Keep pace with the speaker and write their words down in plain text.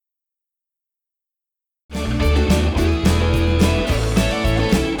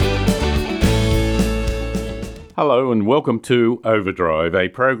Hello and welcome to Overdrive, a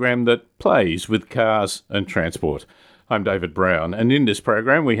program that plays with cars and transport. I'm David Brown, and in this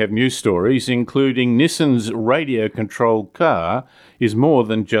program we have news stories including Nissan's radio-controlled car is more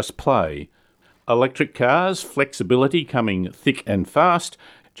than just play. Electric cars, flexibility coming thick and fast,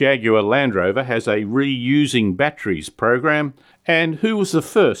 Jaguar Land Rover has a reusing batteries program, and who was the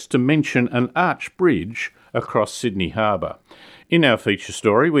first to mention an arch bridge across Sydney Harbour? In our feature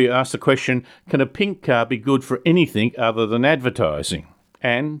story, we ask the question, can a pink car be good for anything other than advertising?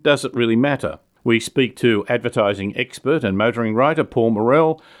 And does it really matter? We speak to advertising expert and motoring writer Paul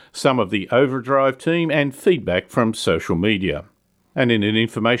Morell, some of the Overdrive team, and feedback from social media. And in an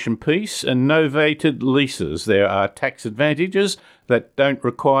information piece, Novated leases. There are tax advantages that don't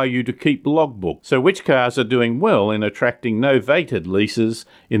require you to keep logbook. So which cars are doing well in attracting novated leases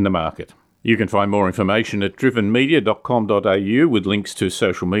in the market? You can find more information at drivenmedia.com.au with links to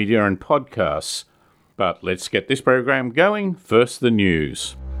social media and podcasts. But let's get this program going. First, the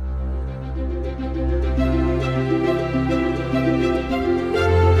news.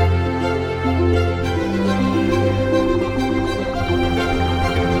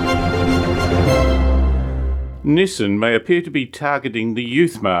 Nissan may appear to be targeting the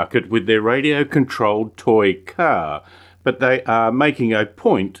youth market with their radio-controlled toy car, but they are making a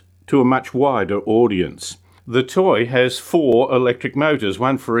point to a much wider audience. The toy has 4 electric motors,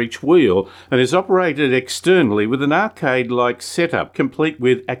 one for each wheel, and is operated externally with an arcade-like setup, complete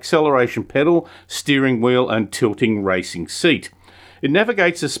with acceleration pedal, steering wheel and tilting racing seat. It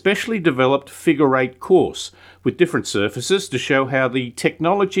navigates a specially developed figure-8 course, with different surfaces to show how the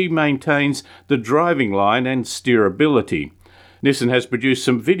technology maintains the driving line and steerability. Nissan has produced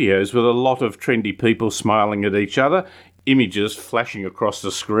some videos with a lot of trendy people smiling at each other, images flashing across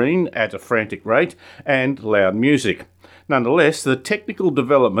the screen at a frantic rate, and loud music. Nonetheless, the technical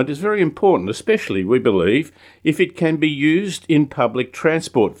development is very important, especially, we believe, if it can be used in public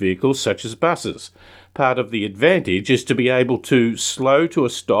transport vehicles such as buses. Part of the advantage is to be able to slow to a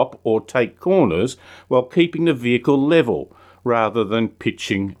stop or take corners while keeping the vehicle level, rather than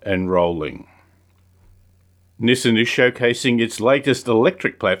pitching and rolling. Nissan is showcasing its latest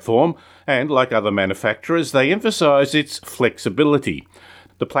electric platform, and like other manufacturers, they emphasise its flexibility.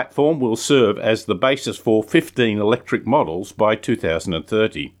 The platform will serve as the basis for 15 electric models by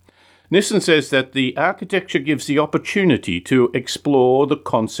 2030. Nissan says that the architecture gives the opportunity to explore the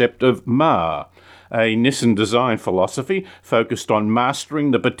concept of MAR, a Nissan design philosophy focused on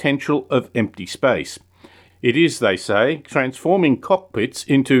mastering the potential of empty space. It is, they say, transforming cockpits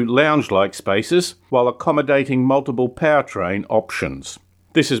into lounge-like spaces while accommodating multiple powertrain options.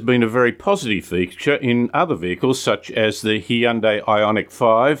 This has been a very positive feature in other vehicles such as the Hyundai Ioniq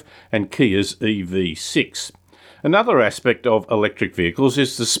 5 and Kia's EV6. Another aspect of electric vehicles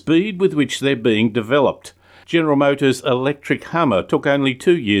is the speed with which they're being developed. General Motors' electric Hummer took only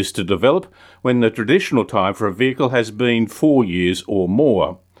 2 years to develop, when the traditional time for a vehicle has been 4 years or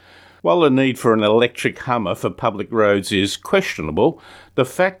more. While the need for an electric Hummer for public roads is questionable, the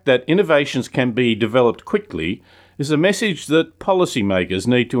fact that innovations can be developed quickly is a message that policymakers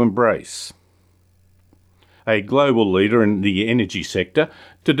need to embrace. A global leader in the energy sector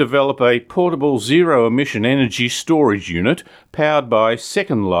to develop a portable zero-emission energy storage unit powered by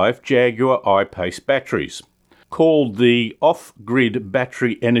Second Life Jaguar I-Pace batteries. Called the Off-Grid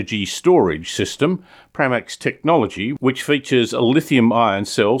Battery Energy Storage System, Pramax technology, which features lithium-ion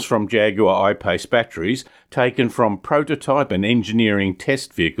cells from Jaguar I-Pace batteries taken from prototype and engineering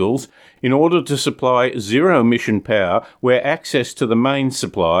test vehicles in order to supply zero-emission power where access to the main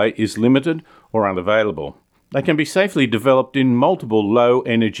supply is limited or unavailable. They can be safely developed in multiple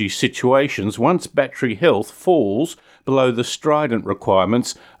low-energy situations once battery health falls below the strident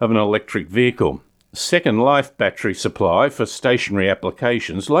requirements of an electric vehicle. Second Life battery supply for stationary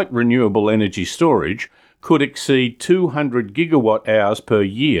applications like renewable energy storage could exceed 200 gigawatt hours per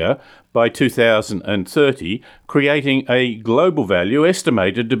year by 2030, creating a global value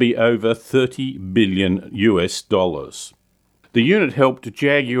estimated to be over $30 billion. The unit helped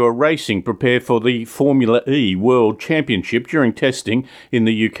Jaguar Racing prepare for the Formula E World Championship during testing in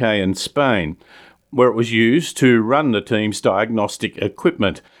the UK and Spain, where it was used to run the team's diagnostic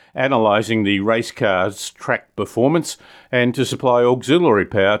equipment, analysing the race car's track performance and to supply auxiliary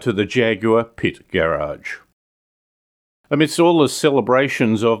power to the Jaguar pit garage. Amidst all the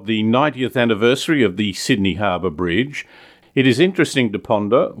celebrations of the 90th anniversary of the Sydney Harbour Bridge, it is interesting to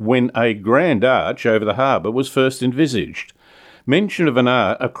ponder when a grand arch over the harbour was first envisaged. Mention of an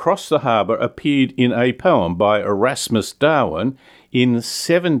arch across the harbour appeared in a poem by Erasmus Darwin in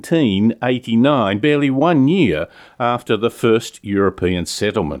 1789, barely 1 year after the first European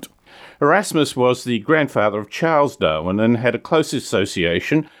settlement. Erasmus was the grandfather of Charles Darwin and had a close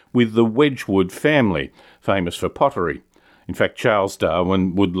association with the Wedgwood family, famous for pottery. In fact, Charles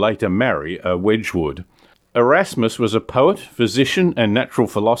Darwin would later marry a Wedgwood. Erasmus was a poet, physician and natural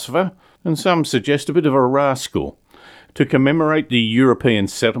philosopher, and some suggest a bit of a rascal. To commemorate the European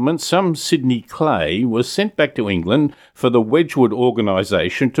settlement, some Sydney clay was sent back to England for the Wedgwood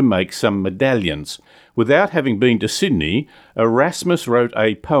organisation to make some medallions. Without having been to Sydney, Erasmus wrote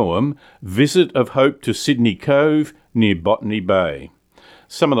a poem, Visit of Hope to Sydney Cove, near Botany Bay.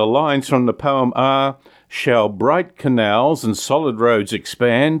 Some of the lines from the poem are, Shall bright canals and solid roads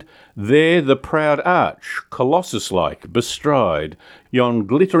expand, there the proud arch, colossus-like, bestride yon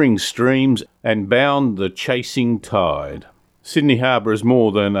glittering streams and bound the chasing tide. Sydney Harbour is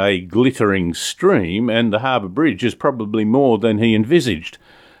more than a glittering stream, and the Harbour Bridge is probably more than he envisaged.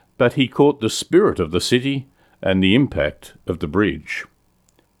 But he caught the spirit of the city and the impact of the bridge.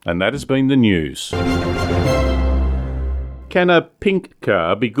 And that has been the news. Can a pink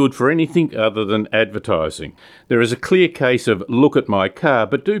car be good for anything other than advertising? There is a clear case of look at my car,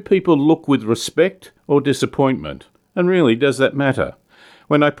 but do people look with respect or disappointment? And really, does that matter?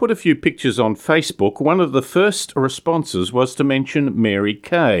 When I put a few pictures on Facebook, one of the first responses was to mention Mary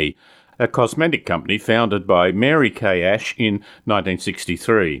Kay, a cosmetic company founded by Mary Kay Ash in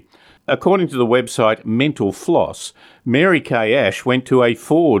 1963. According to the website Mental Floss, Mary Kay Ash went to a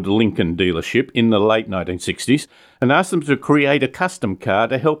Ford Lincoln dealership in the late 1960s and asked them to create a custom car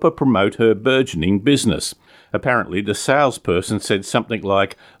to help her promote her burgeoning business. Apparently, the salesperson said something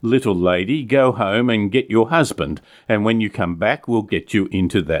like, "Little lady, go home and get your husband, and when you come back, we'll get you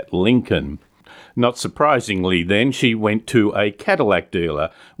into that Lincoln." Not surprisingly then, she went to a Cadillac dealer,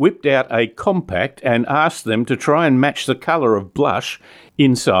 whipped out a compact and asked them to try and match the colour of blush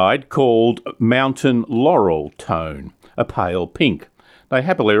inside called Mountain Laurel Tone, a pale pink. They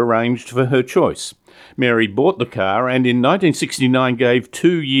happily arranged for her choice. Mary bought the car and in 1969 gave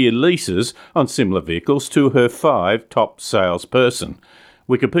 2-year leases on similar vehicles to her 5 top salesperson.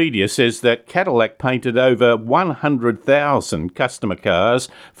 Wikipedia says that Cadillac painted over 100,000 customer cars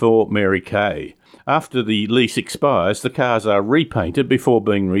for Mary Kay. After the lease expires, the cars are repainted before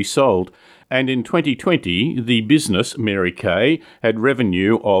being resold, and in 2020, the business, Mary Kay, had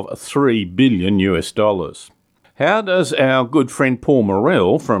revenue of $3 billion. How does our good friend Paul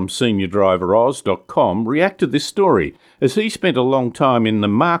Morrell from SeniorDriverOz.com react to this story, as he spent a long time in the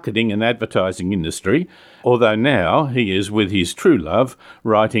marketing and advertising industry, although now he is with his true love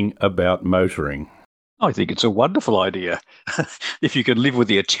writing about motoring? I think it's a wonderful idea. If you can live with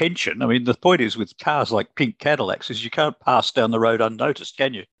the attention. I mean, the point is with cars like pink Cadillacs is you can't pass down the road unnoticed,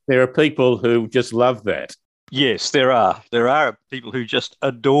 can you? There are people who just love that. Yes, there are. There are people who just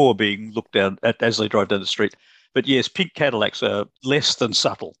adore being looked down at as they drive down the street. But yes, pink Cadillacs are less than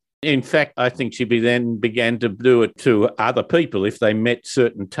subtle. In fact, I think she then began to do it to other people. If they met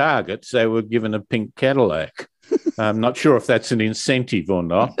certain targets, they were given a pink Cadillac. I'm not sure if that's an incentive or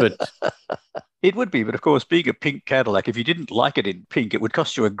not, but... It would be, but of course, being a pink Cadillac, if you didn't like it in pink, it would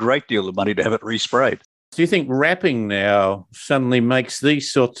cost you a great deal of money to have it resprayed. Do you think wrapping now suddenly makes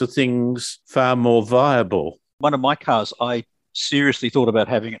these sorts of things far more viable? One of my cars, I seriously thought about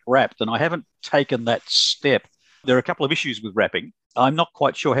having it wrapped, and I haven't taken that step. There are a couple of issues with wrapping. I'm not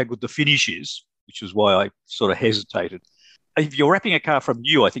quite sure how good the finish is, which is why I sort of hesitated. If you're wrapping a car from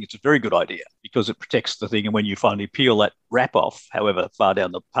new, I think it's a very good idea because it protects the thing. And when you finally peel that wrap off, however far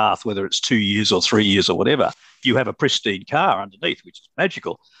down the path, whether it's 2 years or 3 years or whatever, you have a pristine car underneath, which is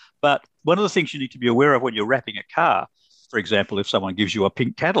magical. But one of the things you need to be aware of when you're wrapping a car, for example, if someone gives you a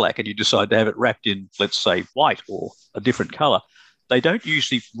pink Cadillac and you decide to have it wrapped in, let's say, white or a different color, they don't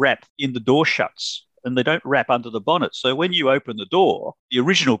usually wrap in the door shuts and they don't wrap under the bonnet. So when you open the door, the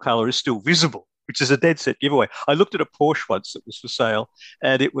original color is still visible, which is a dead set giveaway. I looked at a Porsche once that was for sale,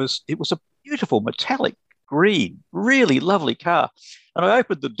 and it was a beautiful metallic green, really lovely car. And I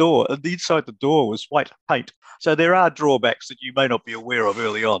opened the door, and the inside the door was white paint. So there are drawbacks that you may not be aware of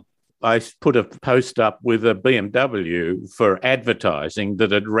early on. I put a post up with a BMW for advertising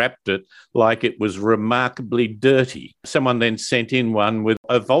that had wrapped it like it was remarkably dirty. Someone then sent in one with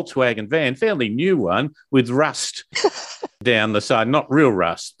a Volkswagen van, fairly new one, with rust down the side. Not real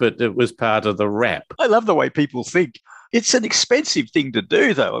rust, but it was part of the wrap. I love the way people think. It's an expensive thing to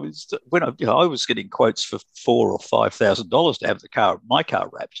do, though. I mean, when I was getting quotes for $4,000 or $5,000 to have my car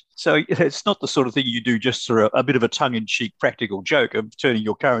wrapped. So it's not the sort of thing you do just for a bit of a tongue-in-cheek practical joke of turning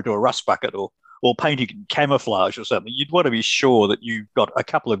your car into a rust bucket or painting in camouflage or something. You'd want to be sure that you've got a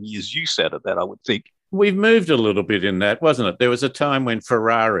couple of years use out of that, I would think. We've moved a little bit in that, wasn't it? There was a time when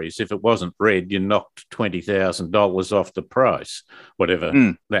Ferraris, if it wasn't red, you knocked $20,000 off the price,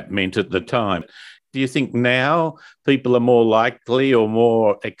 whatever that meant at the time. Do you think now people are more likely or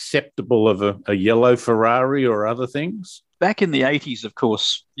more acceptable of a yellow Ferrari or other things? Back in the 80s, of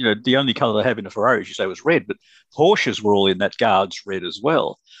course, the only colour they have in a Ferrari, as you say, was red, but Porsches were all in that Guards red as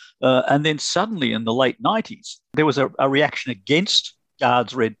well. And then suddenly in the late 90s, there was a reaction against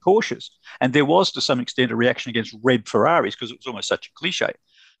Guards red Porsches. And there was, to some extent, a reaction against red Ferraris because it was almost such a cliche.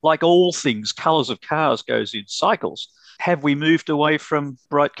 Like all things, colours of cars goes in cycles. Have we moved away from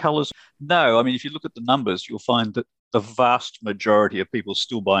bright colours? No. I mean, if you look at the numbers, you'll find that the vast majority of people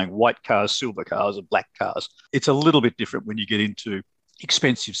still buying white cars, silver cars, and black cars. It's a little bit different when you get into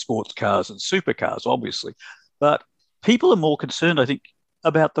expensive sports cars and supercars, obviously. But people are more concerned, I think,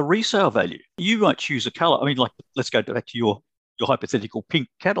 about the resale value. You might choose a colour. I mean, like, let's go back to your hypothetical pink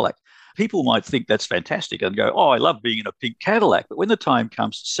Cadillac. People might think that's fantastic and go, oh, I love being in a pink Cadillac. But when the time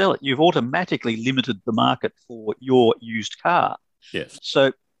comes to sell it, you've automatically limited the market for your used car. Yes.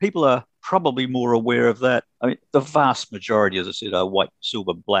 So people are probably more aware of that. I mean, the vast majority, as I said, are white,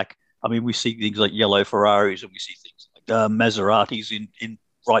 silver, black. I mean, we see things like yellow Ferraris and we see things like Maseratis in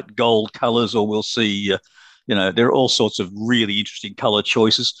bright gold colours, or we'll see there are all sorts of really interesting colour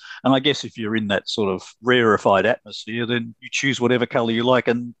choices. And I guess if you're in that sort of rarefied atmosphere, then you choose whatever colour you like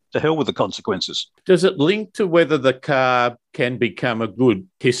and to hell with the consequences. Does it link to whether the car can become a good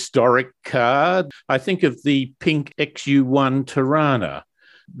historic car? I think of the pink XU1 Tirana.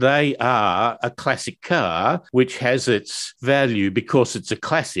 They are a classic car, which has its value because it's a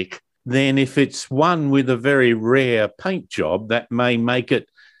classic. Then if it's one with a very rare paint job, that may make it,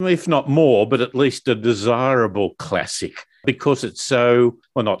 if not more, but at least a desirable classic because it's so,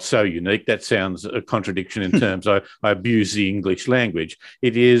 well, not so unique. That sounds a contradiction in terms. I abuse the English language.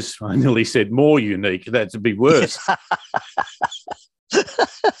 It is, I nearly said more unique. That'd be worse.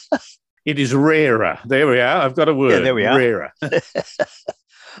 It is rarer. There we are. I've got a word. Yeah, there we are. Rarer.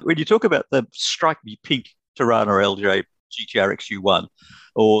 When you talk about the Strike Me Pink Tirana LJ GTR XU1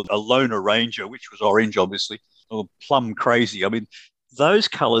 or a Loner Ranger, which was orange, obviously, or Plum Crazy, I mean, those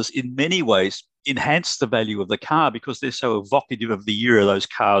colours in many ways enhance the value of the car because they're so evocative of the era those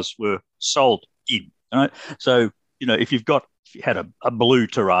cars were sold in. Right? So, if you had a blue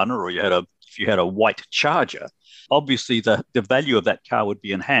Tirana or if you had a white Charger, obviously the value of that car would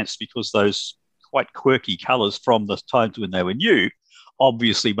be enhanced because those quite quirky colours from the times when they were new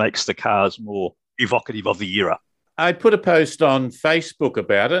obviously makes the cars more evocative of the era. I put a post on Facebook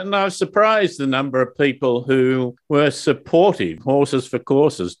about it, and I was surprised the number of people who were supportive. Horses for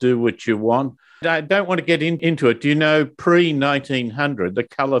courses, do what you want. I don't want to get into it. Do you know, pre-1900, the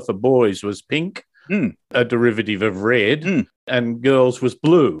colour for boys was pink, a derivative of red, and girls was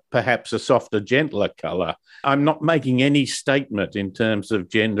blue, perhaps a softer, gentler colour. I'm not making any statement in terms of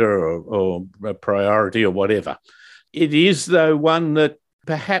gender or priority or whatever. It is, though, one that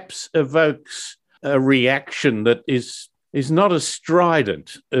perhaps evokes a reaction that is not as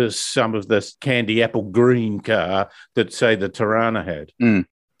strident as some of the candy apple green car that, say, the Tirana had.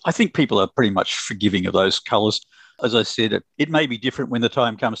 I think people are pretty much forgiving of those colours. As I said, it may be different when the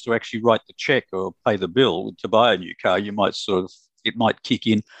time comes to actually write the cheque or pay the bill to buy a new car. You might it might kick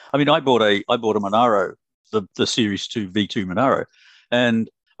in. I mean, I bought a Monaro, the Series 2 V2 Monaro, and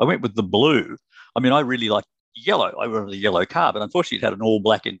I went with the blue. I mean, I really like yellow. I wanted a yellow car, but unfortunately it had an all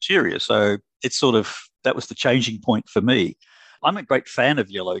black interior. So that was the changing point for me. I'm a great fan of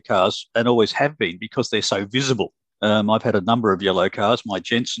yellow cars and always have been because they're so visible. I've had a number of yellow cars. My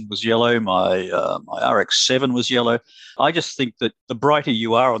Jensen was yellow. My RX-7 was yellow. I just think that the brighter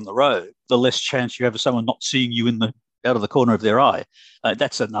you are on the road, the less chance you have of someone not seeing you out of the corner of their eye.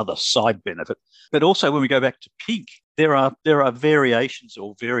 That's another side benefit. But also when we go back to pink, there are variations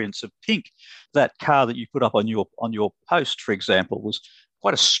or variants of pink. That car that you put up on your post, for example, was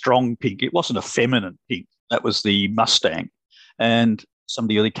quite a strong pink. It wasn't a feminine pink. That was the Mustang. And some of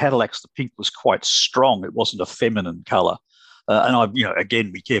the early Cadillacs, the pink was quite strong. It wasn't a feminine colour. And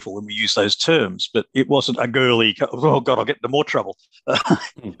again, be careful when we use those terms, but it wasn't a girly, oh God, I'll get into more trouble.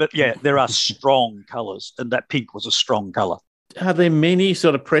 But yeah, there are strong colours, and that pink was a strong colour. Are there many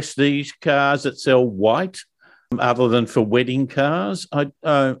sort of prestige cars that sell white other than for wedding cars?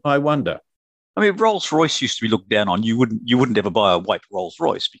 I wonder. I mean, Rolls-Royce used to be looked down on. You wouldn't ever buy a white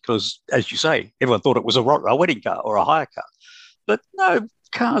Rolls-Royce because, as you say, everyone thought it was a wedding car or a hire car. But no,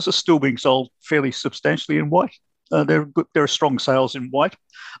 cars are still being sold fairly substantially in white. There are strong sales in white.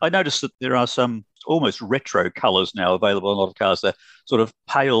 I noticed that there are some almost retro colours now available in a lot of cars. They're sort of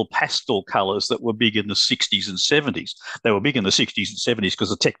pale pastel colours that were big in the 60s and 70s. They were big in the 60s and 70s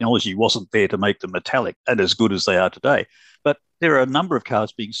because the technology wasn't there to make them metallic and as good as they are today. But there are a number of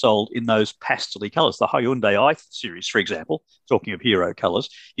cars being sold in those pastel colours. The Hyundai i series, for example, talking of hero colours,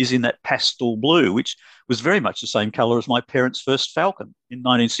 is in that pastel blue, which was very much the same colour as my parents' first Falcon in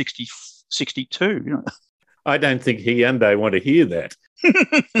 1962. You know? I don't think Hyundai want to hear that.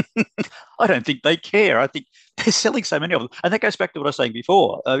 I don't think they care. I think they're selling so many of them. And that goes back to what I was saying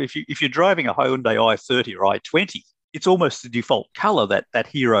before. If you're driving a Hyundai i30 or i20, it's almost the default color, that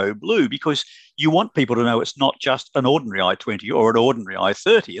hero blue, because you want people to know it's not just an ordinary i20 or an ordinary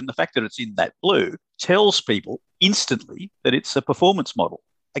i30. And the fact that it's in that blue tells people instantly that it's a performance model.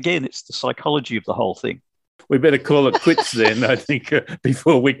 Again, it's the psychology of the whole thing. We better call it quits then, I think,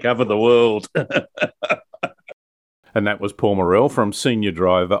 before we cover the world. And that was Paul Morrell from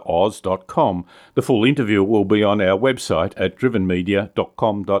seniordriveroz.com. The full interview will be on our website at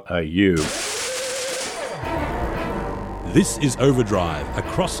drivenmedia.com.au. This is Overdrive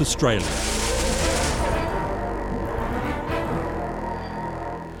across Australia.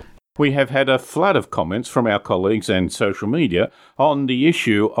 We have had a flood of comments from our colleagues and social media on the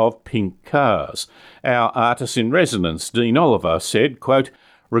issue of pink cars. Our artist in residence, Dean Oliver, said, quote,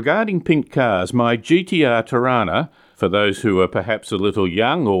 "Regarding pink cars, my GTR Tirana, for those who are perhaps a little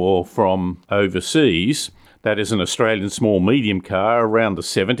young or from overseas, that is an Australian small-medium car around the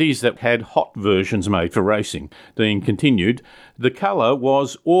 70s that had hot versions made for racing." Dean continued, "The colour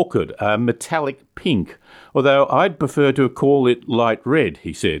was orchid, a metallic pink, although I'd prefer to call it light red,"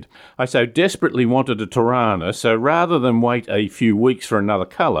 he said. "I so desperately wanted a Tirana, so rather than wait a few weeks for another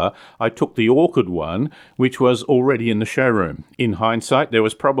colour, I took the orchid one, which was already in the showroom. In hindsight, there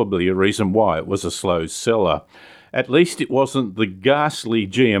was probably a reason why it was a slow seller. At least it wasn't the ghastly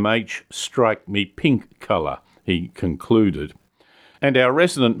GMH strike me pink colour," he concluded. And our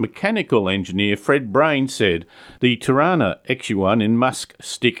resident mechanical engineer, Fred Brain, said, "The Tirana XU1 in musk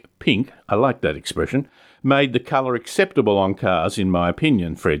stick pink," I like that expression, "made the colour acceptable on cars in my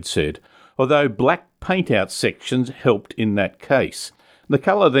opinion," Fred said, "although black paint-out sections helped in that case. The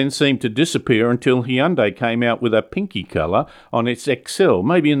colour then seemed to disappear until Hyundai came out with a pinky colour on its XL,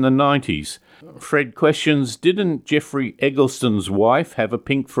 maybe in the 90s. Fred questions, didn't Jeffrey Eggleston's wife have a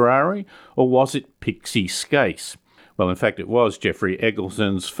pink Ferrari, or was it Pixie Skase? Well, in fact, it was Jeffrey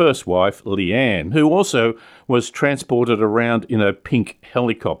Eggleston's first wife, Leanne, who also was transported around in a pink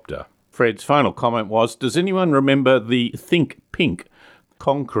helicopter." Fred's final comment was, "Does anyone remember the Think Pink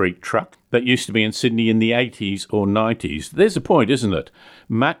concrete truck that used to be in Sydney in the 80s or 90s? There's a point, isn't it?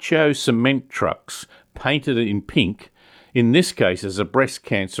 Macho cement trucks painted in pink, in this case as a breast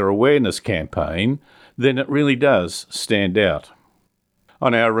cancer awareness campaign, then it really does stand out."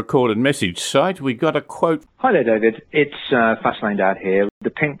 On our recorded message site, we got a quote. "Hi there, David. It's Fastlane Dad here. The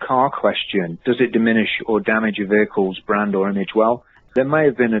pink car question, does it diminish or damage your vehicle's brand or image? Well, there may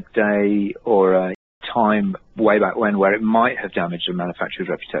have been a day or a time way back when where it might have damaged a manufacturer's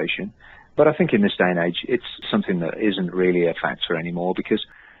reputation. But I think in this day and age, it's something that isn't really a factor anymore because,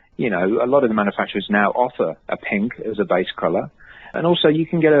 you know, a lot of the manufacturers now offer a pink as a base colour. And also you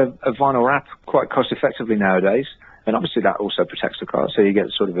can get a vinyl wrap quite cost effectively nowadays. And obviously that also protects the car, so you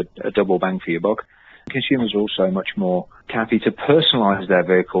get sort of a double bang for your buck. Consumers are also much more happy to personalise their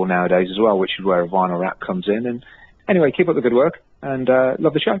vehicle nowadays as well, which is where a vinyl wrap comes in. And anyway, keep up the good work and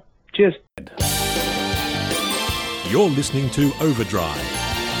love the show. Cheers." You're listening to Overdrive.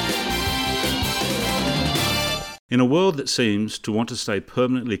 In a world that seems to want to stay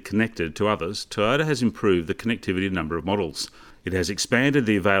permanently connected to others, Toyota has improved the connectivity number of models. It has expanded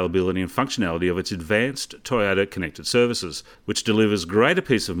the availability and functionality of its advanced Toyota Connected Services, which delivers greater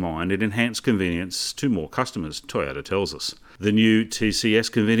peace of mind and enhanced convenience to more customers, Toyota tells us. The new TCS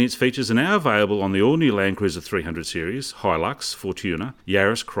convenience features are now available on the all-new Land Cruiser 300 series, Hilux, Fortuner,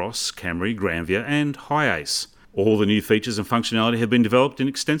 Yaris Cross, Camry, Granvia and Hiace. All the new features and functionality have been developed and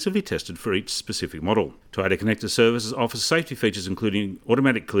extensively tested for each specific model. Toyota Connected Services offers safety features including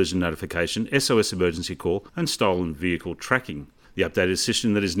automatic collision notification, SOS emergency call and stolen vehicle tracking. The updated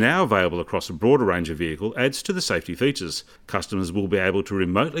system that is now available across a broader range of vehicle adds to the safety features. Customers will be able to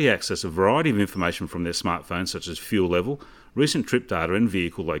remotely access a variety of information from their smartphones such as fuel level, recent trip data and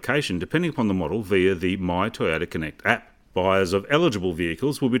vehicle location depending upon the model via the My Toyota Connect app. Buyers of eligible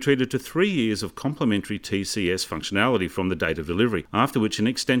vehicles will be treated to 3 years of complimentary TCS functionality from the date of delivery, after which an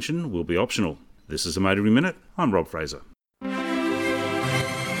extension will be optional. This is a Motoring Minute. I'm Rob Fraser.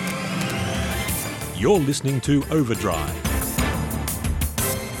 You're listening to Overdrive.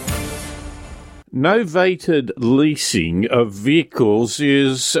 Novated leasing of vehicles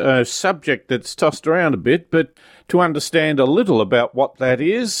is a subject that's tossed around a bit, but to understand a little about what that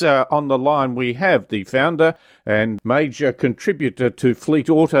is, on the line we have the founder and major contributor to Fleet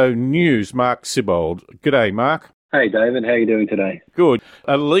Auto News, Mark Sibold. G'day, Mark. Hey, David. How are you doing today? Good.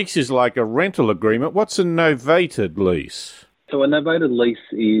 A lease is like a rental agreement. What's a novated lease? So a novated lease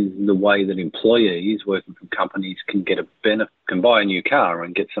is the way that employees working for companies can get can buy a new car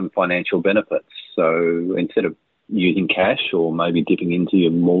and get some financial benefits. So instead of using cash or maybe dipping into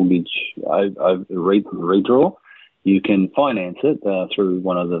your mortgage redraw, you can finance it through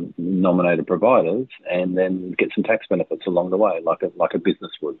one of the nominated providers and then get some tax benefits along the way, like a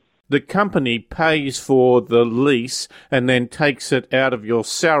business would. The company pays for the lease and then takes it out of your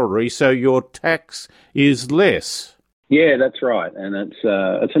salary, so your tax is less. Yeah, that's right, and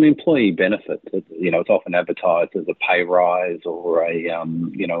it's an employee benefit. It's often advertised as a pay rise or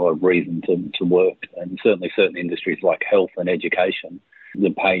a reason to work, and certainly certain industries like health and education, the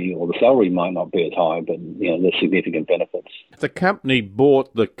pay or the salary might not be as high, but there's significant benefits. If the company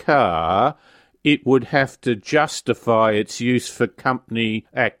bought the car, it would have to justify its use for company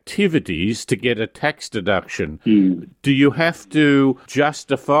activities to get a tax deduction. Do you have to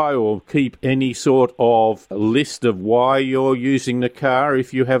justify or keep any sort of list of why you're using the car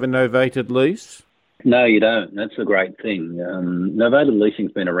if you have a novated lease? No, you don't. That's a great thing. Novated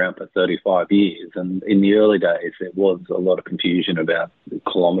leasing's been around for 35 years, and in the early days there was a lot of confusion about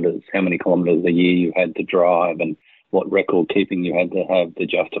kilometres, how many kilometres a year you had to drive and what record keeping you had to have to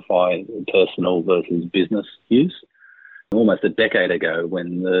justify personal versus business use. Almost a decade ago,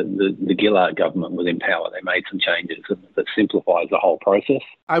 when the Gillard government was in power, they made some changes that simplifies the whole process.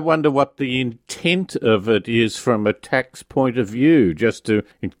 I wonder what the intent of it is from a tax point of view, just to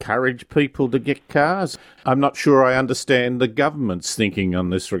encourage people to get cars. I'm not sure I understand the government's thinking on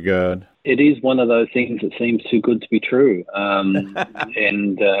this regard. It is one of those things that seems too good to be true.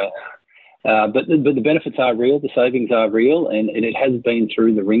 But the benefits are real, the savings are real, and it has been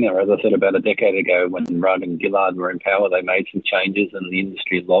through the ringer. As I said, about a decade ago when Rudd and Gillard were in power, they made some changes and the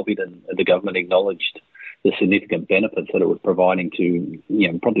industry lobbied and the government acknowledged the significant benefits that it was providing to,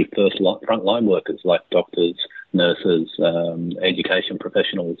 probably frontline workers like doctors, nurses, education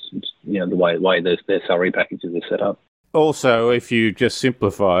professionals, the way their salary packages are set up. Also, if you just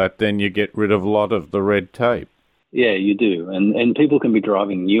simplify it, then you get rid of a lot of the red tape. Yeah, you do. And people can be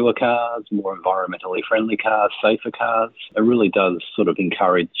driving newer cars, more environmentally friendly cars, safer cars. It really does sort of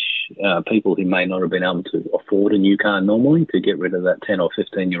encourage people who may not have been able to afford a new car normally to get rid of that 10 or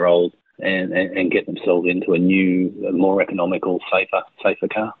 15-year-old and get themselves into a new, more economical, safer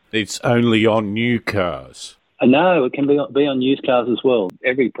car. It's only on new cars. No, it can be on used cars as well.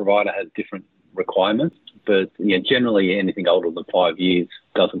 Every provider has different requirements, but generally anything older than 5 years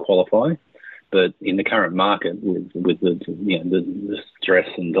doesn't qualify. But in the current market, with the stress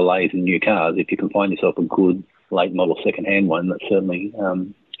and delays in new cars, if you can find yourself a good late model second-hand one, that's certainly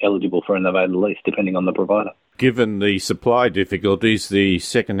eligible for a novated lease, depending on the provider. Given the supply difficulties, the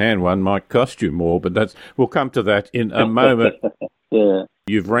second-hand one might cost you more, but we'll come to that in a moment. Yeah.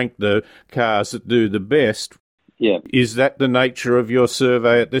 You've ranked the cars that do the best. Yeah. Is that the nature of your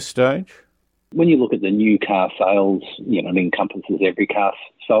survey at this stage? When you look at the new car sales, it encompasses every car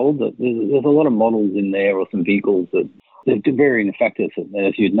sold. There's a lot of models in there or some vehicles that there's varying factors,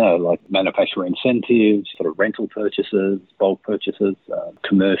 as you'd know, like manufacturer incentives, sort of rental purchases, bulk purchases,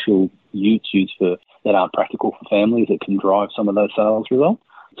 commercial utes used that aren't practical for families that can drive some of those sales results.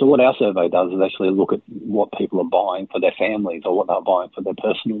 So what our survey does is actually look at what people are buying for their families or what they're buying for their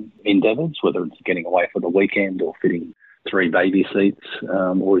personal endeavours, whether it's getting away for the weekend or fitting 3 baby seats,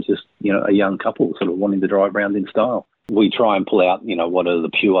 or just, a young couple sort of wanting to drive around in style. We try and pull out, what are the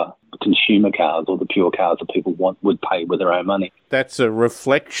pure consumer cars or the pure cars that people would pay with their own money. That's a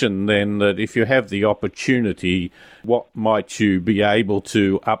reflection then that if you have the opportunity, what might you be able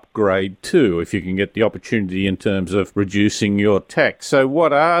to upgrade to if you can get the opportunity in terms of reducing your tax? So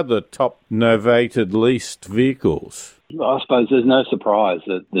what are the top novated leased vehicles? I suppose there's no surprise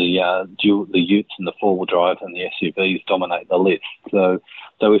that the utes and the four-wheel drive and the SUVs dominate the list. So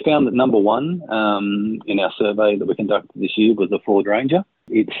we found that number one in our survey that we conducted this year was the Ford Ranger.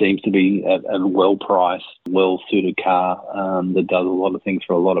 It seems to be a well-priced, well-suited car that does a lot of things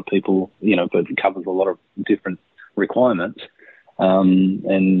for a lot of people, but it covers a lot of different requirements.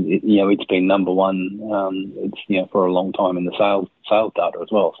 It's been number one, for a long time in the sales data as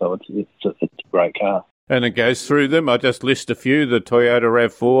well. So it's a great car. And it goes through them. I just list a few: the Toyota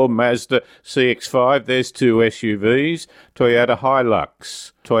RAV4, Mazda CX-5, there's two SUVs, Toyota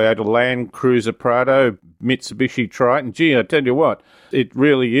Hilux, Toyota Land Cruiser Prado, Mitsubishi Triton. Gee, I tell you what, it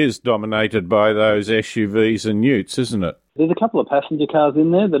really is dominated by those SUVs and utes, isn't it? There's a couple of passenger cars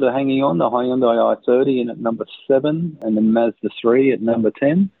in there that are hanging on, the Hyundai i30 in at number 7 and the Mazda 3 at number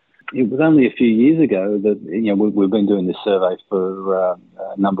 10. It was only a few years ago that, we've been doing this survey for a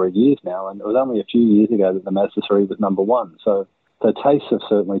number of years now, and it was only a few years ago that the Mazda 3 was number 1. So tastes have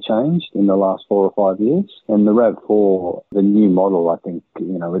certainly changed in the last 4 or 5 years. And the RAV4, the new model, I think,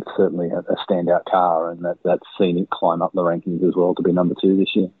 it's certainly a standout car, and that's seen it climb up the rankings as well to be number 2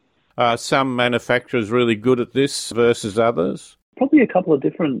 this year. Are some manufacturers really good at this versus others? Probably a couple of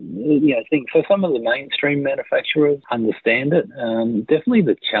different things. So some of the mainstream manufacturers understand it. Definitely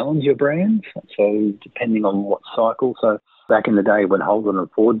the challenger brands. So depending on what cycle. So back in the day when Holden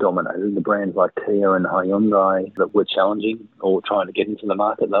and Ford dominated, the brands like Kia and Hyundai that were challenging or trying to get into the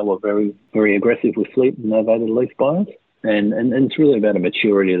market, they were very, very aggressive with fleet and novated lease buyers. And it's really about the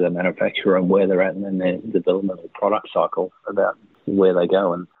maturity of the manufacturer and where they're at in their developmental product cycle about where they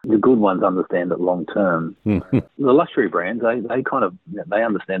go, and the good ones understand it long term. The luxury brands, they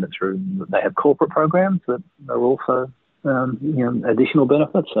understand it through, they have corporate programs that are also additional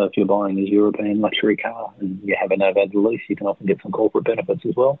benefits. So if you're buying a European luxury car and you have a novated lease, you can often get some corporate benefits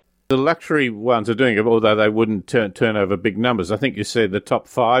as well. The luxury ones are doing it, although they wouldn't turn over big numbers. I think you said the top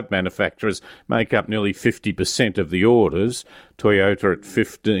 5 manufacturers make up nearly 50% of the orders. Toyota at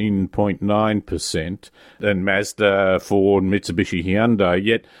 15.9%, and Mazda, Ford, Mitsubishi, Hyundai.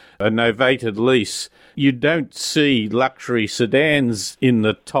 Yet a novated lease, you don't see luxury sedans in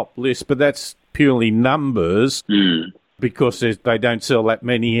the top list, but that's purely numbers because they don't sell that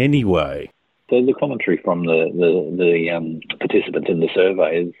many anyway. So the commentary from the participants in the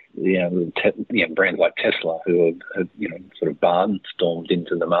survey is, brands like Tesla, who have sort of barnstormed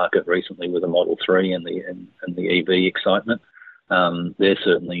into the market recently with the Model 3 and the EV excitement. They're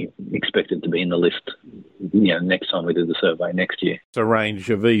certainly expected to be in the list, next time we do the survey next year. A range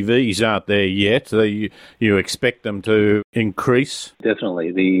of EVs aren't there yet. You expect them to increase?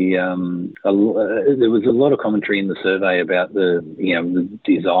 Definitely. There was a lot of commentary in the survey about the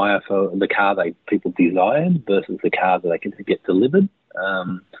desire for the car people desired versus the car that they can get delivered.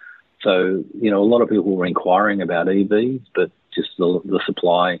 So, a lot of people were inquiring about EVs, but just the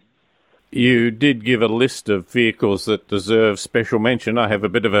supply. You did give a list of vehicles that deserve special mention. I have a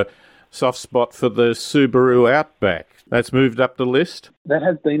bit of a soft spot for the Subaru Outback. That's moved up the list? That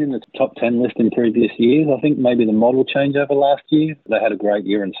has been in the top 10 list in previous years. I think maybe the model changeover last year, they had a great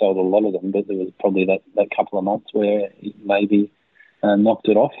year and sold a lot of them, but there was probably that couple of months where it maybe knocked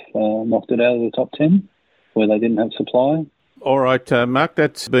it out of the top 10, where they didn't have supply. All right, Mark,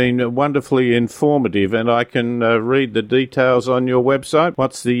 that's been wonderfully informative, and I can read the details on your website.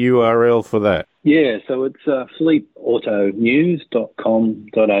 What's the URL for that? Yeah, so it's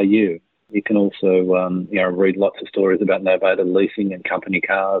fleetautonews.com.au. You can also read lots of stories about novated leasing and company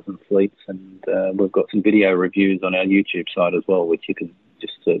cars and fleets, and we've got some video reviews on our YouTube site as well, which you can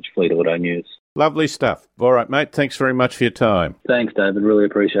just search Fleet Auto News. Lovely stuff. All right, mate, thanks very much for your time. Thanks, David. Really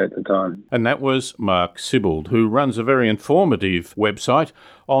appreciate the time. And that was Mark Sibbald, who runs a very informative website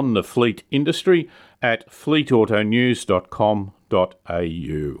on the fleet industry at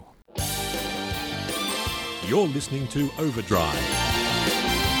fleetautonews.com.au. You're listening to Overdrive.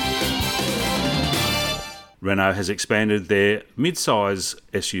 Renault has expanded their mid-size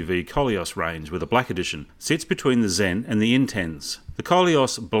SUV Koleos range with a black edition. Sits between the Zen and the Intense. The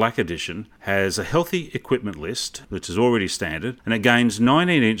Koleos Black Edition has a healthy equipment list, which is already standard, and it gains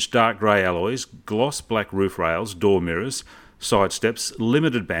 19-inch dark grey alloys, gloss black roof rails, door mirrors, side steps,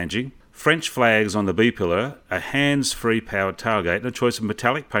 limited badging, French flags on the B-pillar, a hands-free powered tailgate, and a choice of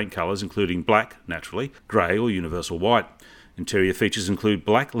metallic paint colours including black, naturally, grey or universal white. Interior features include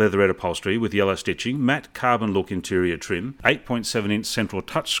black leatherette upholstery with yellow stitching, matte carbon look interior trim, 8.7-inch central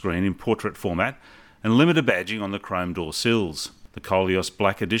touchscreen in portrait format, and limited badging on the chrome door sills. The Koleos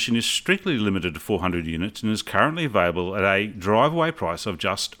Black Edition is strictly limited to 400 units and is currently available at a drive-away price of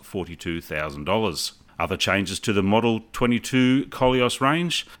just $42,000. Other changes to the Model 22 Koleos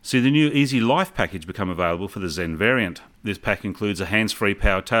range see the new Easy Life package become available for the Zen variant. This pack includes a hands-free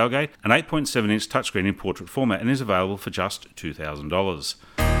powered tailgate, an 8.7-inch touchscreen in portrait format, and is available for just $2,000.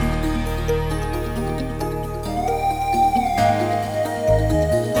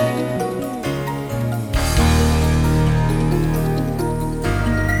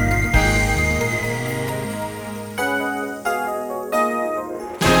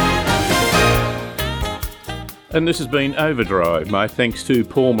 And this has been Overdrive. My thanks to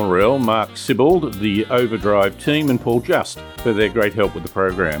Paul Morrell, Mark Sibbald, the Overdrive team, and Paul Just for their great help with the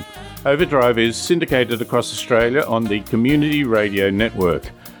program. Overdrive is syndicated across Australia on the Community Radio Network.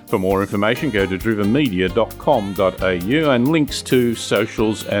 For more information, go to drivenmedia.com.au and links to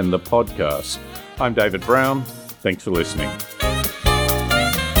socials and the podcast. I'm David Brown. Thanks for listening.